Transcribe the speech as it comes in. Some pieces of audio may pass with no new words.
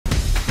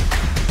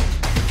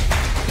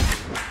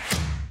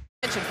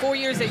mentioned, 4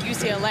 years at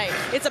UCLA.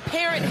 It's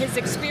apparent his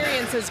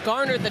experience has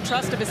garnered the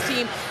trust of his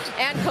team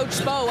and Coach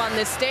Spo on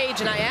this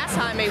stage. And I asked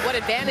Jaime what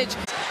advantage.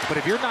 But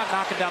if you're not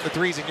knocking down the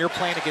threes and you're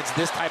playing against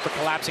this type of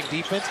collapsing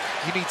defense,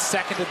 you need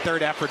second and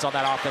third efforts on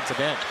that offensive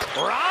end.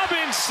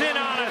 Robinson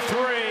on a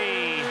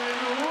three.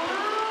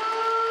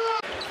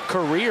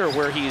 Career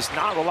where he's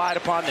not relied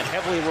upon, then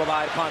heavily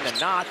relied upon, then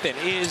not, then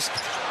is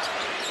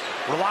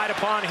relied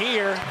upon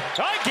here.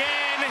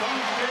 Again,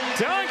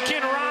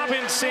 Duncan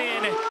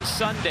Robinson.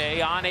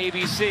 Sunday on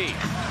ABC.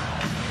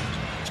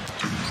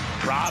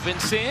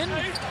 Robinson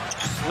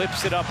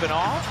flips it up and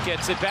off,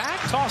 gets it back,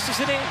 tosses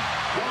it in.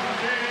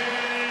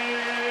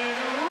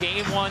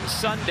 Game 1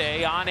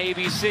 Sunday on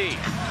ABC.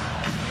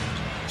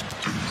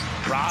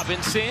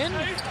 Robinson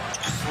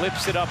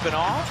flips it up and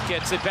off,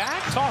 gets it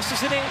back,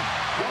 tosses it in.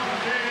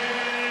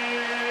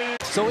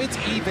 So it's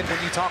even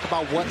when you talk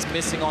about what's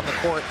missing on the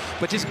court,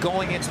 but just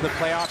going into the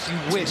playoffs, you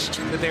wish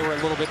that they were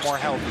a little bit more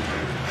healthy.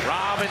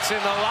 Robinson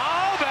the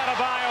lob,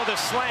 Adebayo the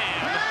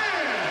slam.